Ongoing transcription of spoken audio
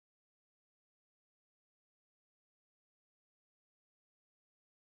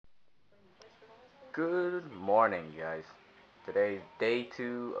Good morning, guys. Today's day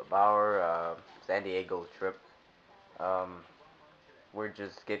 2 of our San Diego trip. Um, we're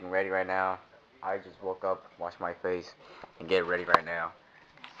just getting ready right now. I just woke up, washed my face, and get ready right now.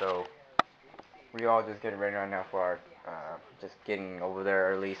 So we all just getting ready right now for our just getting over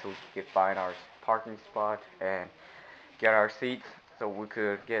there early so we could find our parking spot and get our seats so we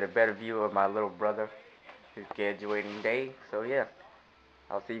could get a better view of my little brother, his graduating day. So yeah,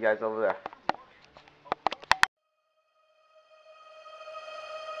 I'll see you guys over there.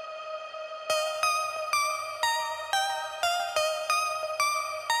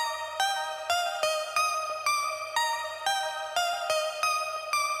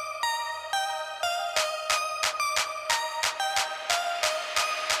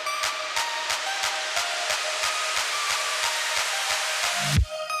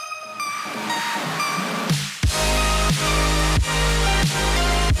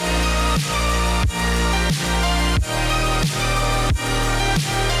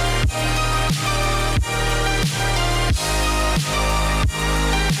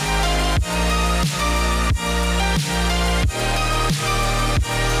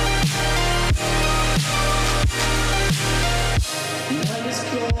 Night is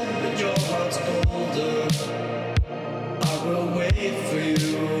cold, but your heart's colder. I will wait for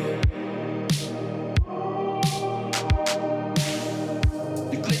you.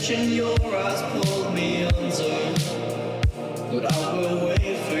 The glitch in your eyes pulled me under, but I will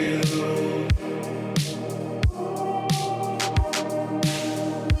wait for you.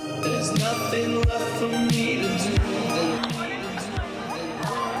 There's nothing left for me to do than running at myself.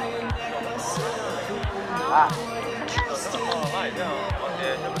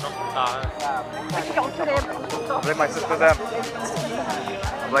 I blame my sister them.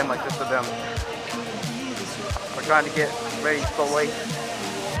 I blame my sister them. We're trying to get ready so late.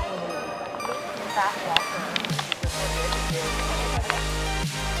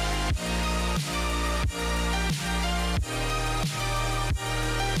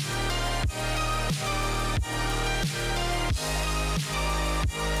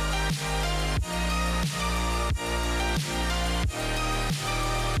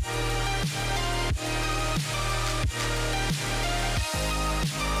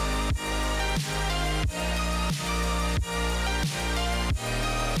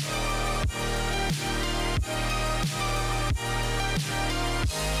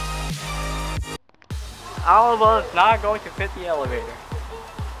 All of us not going to fit the elevator.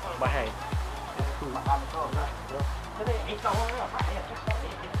 But hey, it's cool.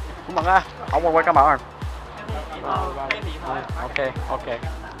 Come on, I want to work on my arm. Okay, okay.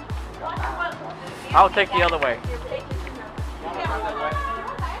 I'll take the other way.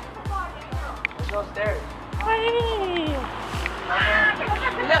 Go upstairs.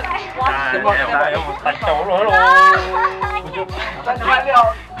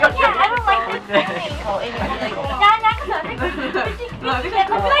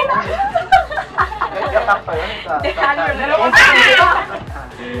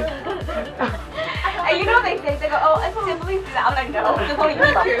 And you know they go, oh, assembly is out. I know. It's only you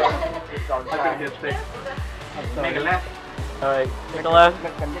two. Make a left. Alright, make a left.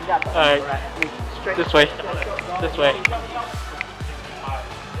 Alright, this way. This way.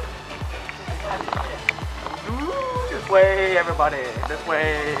 This way, everybody. This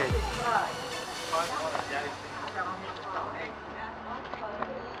way.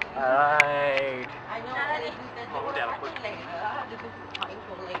 Alright.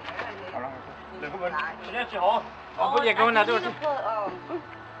 Có gì cô nào tôi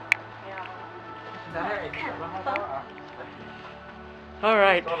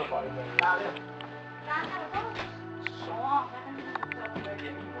Alright.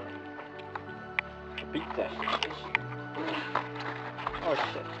 Pizza. Oh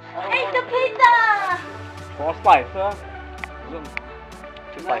shit. Hey, the pizza! Four slices, huh?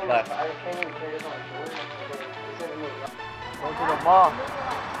 Just like that. Go to the mall.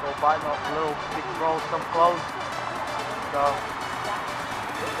 Go buy a little big roll, some clothes. So,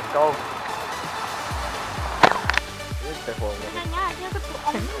 let's go. Here's the whole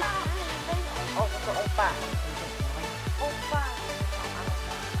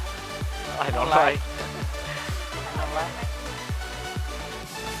I don't like.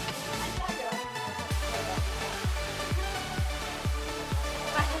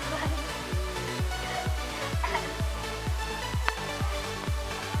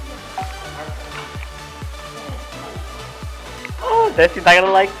 Oh, Desi's not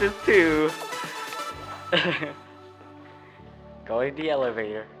gonna like this too. Going the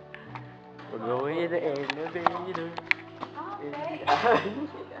elevator. We're going in the elevator.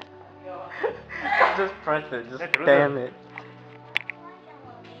 Just press it. Just damn it.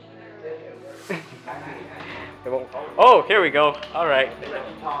 Oh, here we go. All right.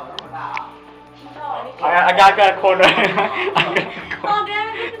 I got a corner. I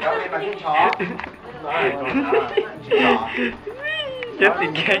got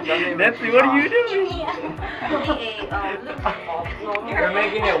Nancy, what are you doing? You're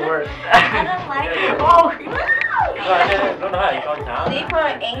making it worse. I don't like it. Oh, see, for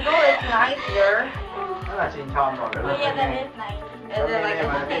an angle, it's nicer. Yeah, that is nice. And then,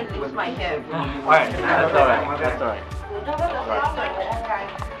 like, it looks my hair. Alright, that's alright. That's alright.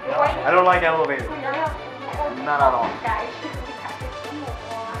 I don't like elevators. Not at all.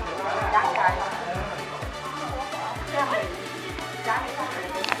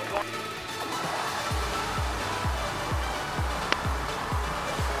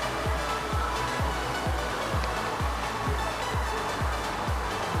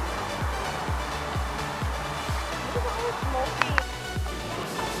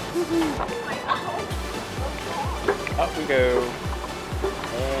 Up we go.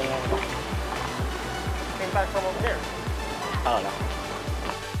 And came back from over here. I don't know.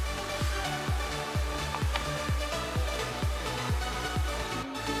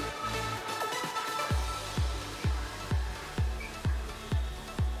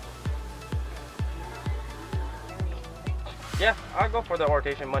 Yeah, I'll go for the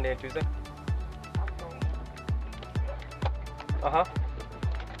orientation Monday and Tuesday. Uh-huh.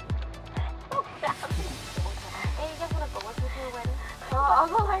 Hey, you guys want to go with me to your wedding? I'll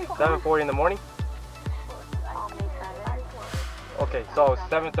go like 7:40 in the morning? I'll make that. Okay, so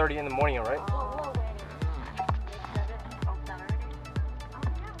 7:30 in the morning, all right?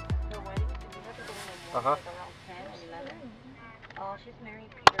 Uh-huh. Oh, she's married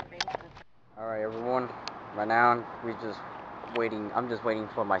Peter Baker. Alright, everyone. Right now, we just waiting. I'm just waiting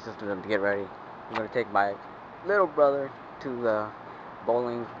for my sister to get ready. I'm gonna take my little brother to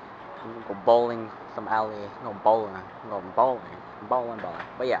bowling. I'm gonna go bowling some alley. No bowling. I'm going bowling.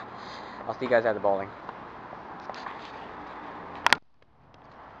 But yeah, I'll see you guys at the bowling.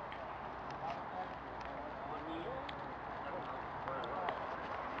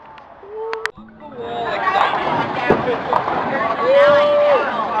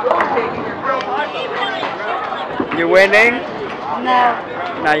 You winning? No.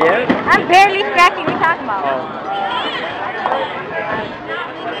 Not yet? I'm barely scratching. What are you talking about?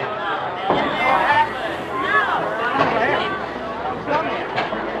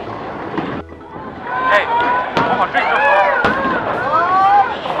 Hey,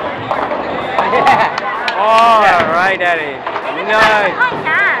 all right, Daddy. Nice.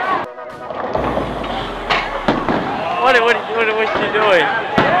 What's she doing?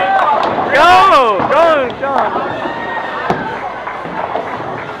 Go.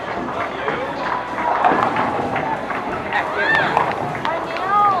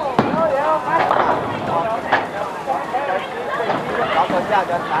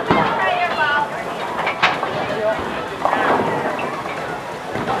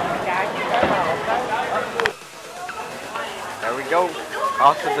 There we go.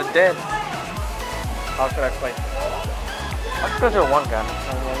 House of the dead. How should I play? Let's go to one gun.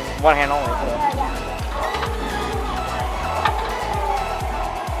 One hand only.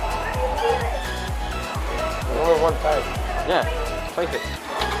 Only one side. Yeah. Place it.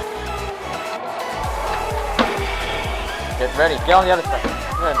 Get ready. Get on the other side.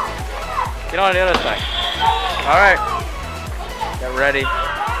 Good. Get on the other side. All right. Get ready.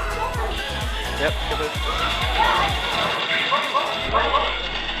 Yep. Get this.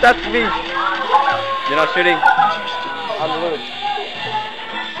 That's me. You're not shooting. On the loose.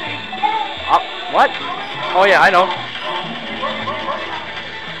 What? Oh yeah, I know.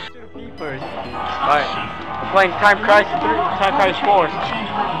 Shoot a pea first. Alright. We're playing Time Crisis 3, Time Crisis 4.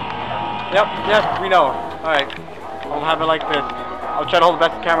 Yep, yes, we know. Alright. We'll have it like this. I'll try to hold the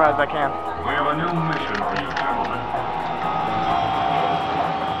best camera as I can. We have a new mission for you, gentlemen.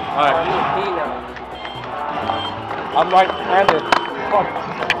 Alright. I'm right-handed.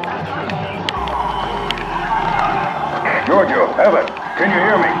 Giorgio, Evan, can you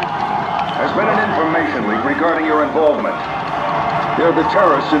hear me? There's been an information leak regarding your involvement. They're the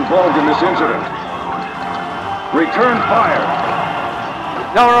terrorists involved in this incident. Return fire.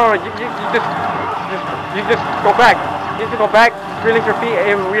 No, you just go back. You just go back, release your feet,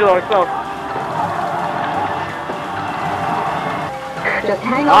 and reload itself. Just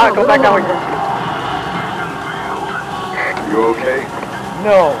hang on. Go back that way. You okay?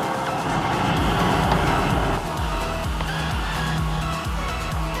 No.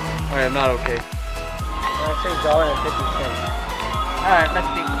 I am not okay. $6.50. Alright, let's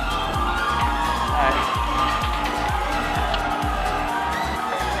see.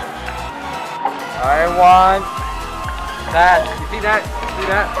 I want that. You see that? See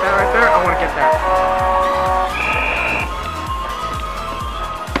that? That right there? I want to get that.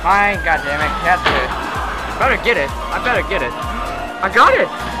 Fine, goddammit. That's it. Better get it. I better get it. I got it.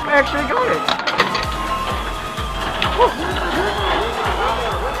 I actually got it. Woo.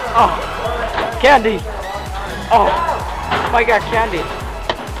 Oh, candy. Oh, I got candy.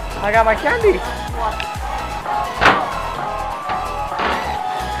 I got my candy.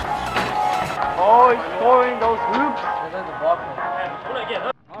 Oh, he's scoring those hoops.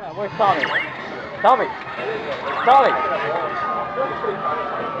 Alright, where's Tommy? Tommy! Tommy!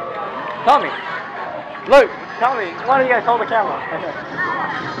 Tommy! Look! Tommy! Why don't you guys hold the camera?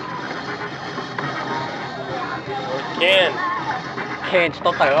 Ken. Ken,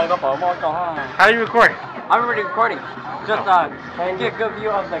 stop that. How do you record? I'm already recording. Just get a good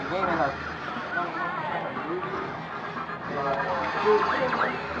view of the game and us.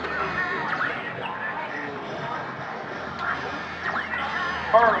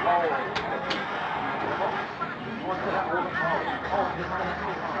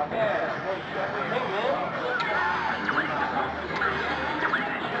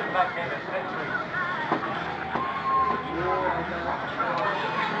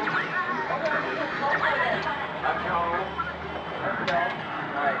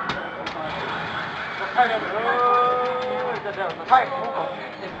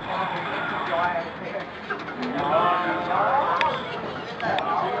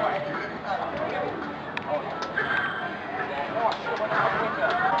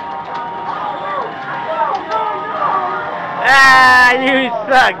 Ah, you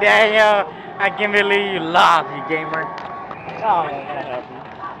suck, Daniel. I can't believe you lost, you gamer. Oh, man, that happened.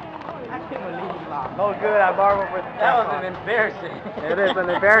 I can't believe you lost. No good, I borrowed for the That was an embarrassing. It is an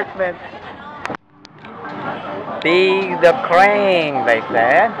embarrassment. Be the crane, they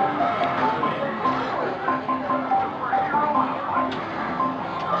said.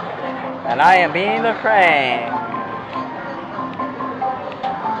 And I am being the crane.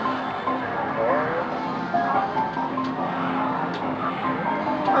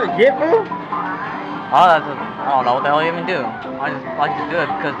 Get me? Oh, that's I don't know what the hell you even do. I just do it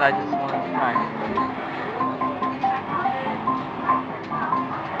because I just want to try.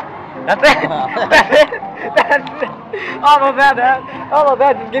 That's it. That's it. That's it. All of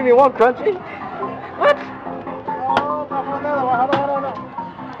that. Just give me one crunchy. What?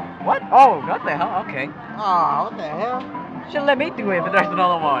 What? Oh, what the hell? Okay. Oh, what the hell? Should let me do it, but there's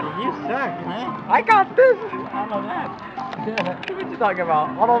another one. You suck, man. I got this. I know that. What are you talking about?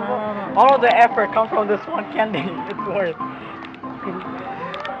 All of the effort comes from this one candy. It's worth.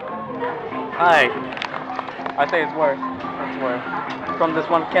 Alright. I say it's worth. It's worth. From this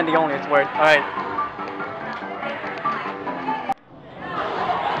one candy only, it's worth. Alright.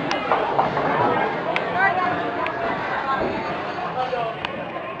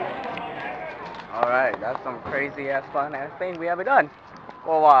 Alright, that's some crazy ass fun ass thing we haven't done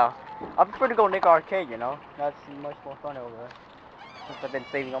for a while. I prefer to go Nick Arcade, you know. That's much more fun over there. Since I've been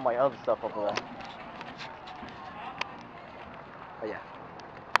saving all my other stuff over there. But yeah.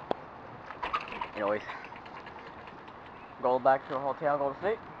 Anyways. Go back to the hotel, go to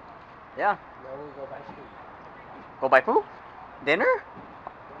sleep. Yeah. No, we'll go back to sleep. Go buy food? Dinner?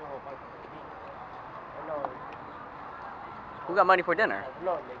 No. Who got money for dinner?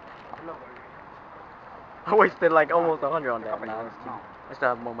 No, Nick. No. I wasted like almost 100 on that. Nah, I still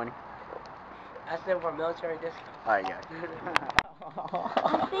have more money. Ask them for military discount. Alright, guys.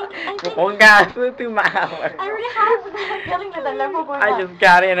 I think One guy flew through my house. I already have the feeling that the level going I just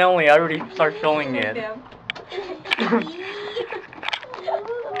got in only. I already started filming it.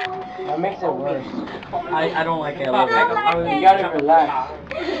 That makes it worse. I don't like it. I don't like it. You gotta relax.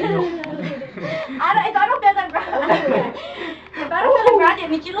 I don't feel that grounded. If I don't feel grounded,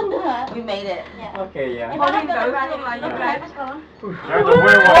 means you don't do it. We made it. Yeah. Okay, yeah. If I don't feel grounded, means you don't do it. There's a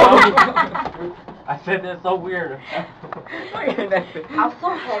weird one. I said that's so weird. I'm so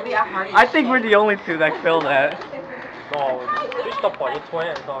heavy, I hurt. I think we're the only two that feel that. The twin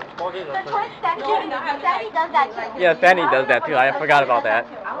Sandy does that too. Yeah, Sandy does that too. I forgot about that.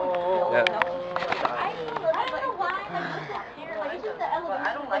 Yeah. I don't know why. Like, it's just the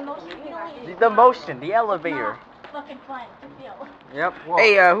elevator. The motion, the elevator. Fucking fun to feel. Yep.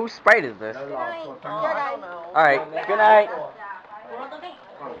 Hey, whose Sprite is this? Alright, good night.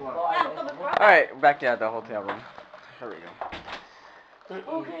 Alright, back to the hotel room. Here we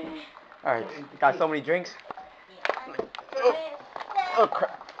go. Okay. Alright, got so many drinks. Oh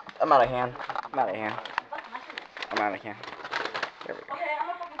crap. I'm out of hand. I'm out of hand. Here we go. Okay, I'm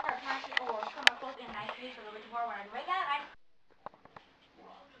gonna fucking start packing or put my clothes in nicely so that tomorrow when I wake up,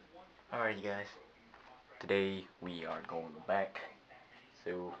 Alright, you guys. today we are going back.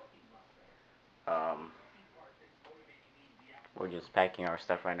 So we're just packing our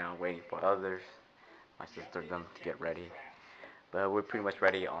stuff right now, waiting for others. My sister them to get ready. But we're pretty much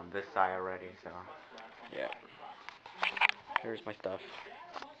ready on this side already, so yeah. Here's my stuff.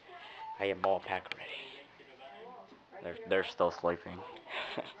 I am all packed already. They're still sleeping.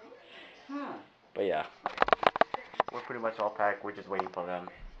 But yeah. We're pretty much all packed. We're just waiting for them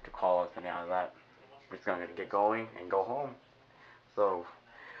to call us and all that. We're just gonna get going and go home. So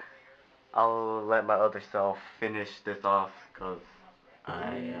I'll let my other self finish this off because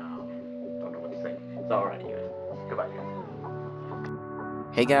I don't know what to say. It's alright, you guys. Goodbye,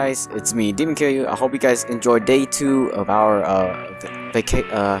 guys. Hey guys, it's me, DKU. I hope you guys enjoyed day 2 of our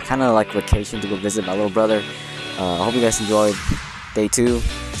kind of like vacation to go visit my little brother. I hope you guys enjoyed day 2.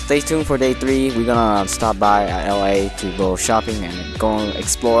 Stay tuned for day 3. We're gonna stop by LA to go shopping and go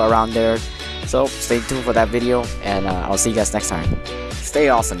explore around there. So stay tuned for that video, and I'll see you guys next time. Stay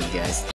awesome, you guys.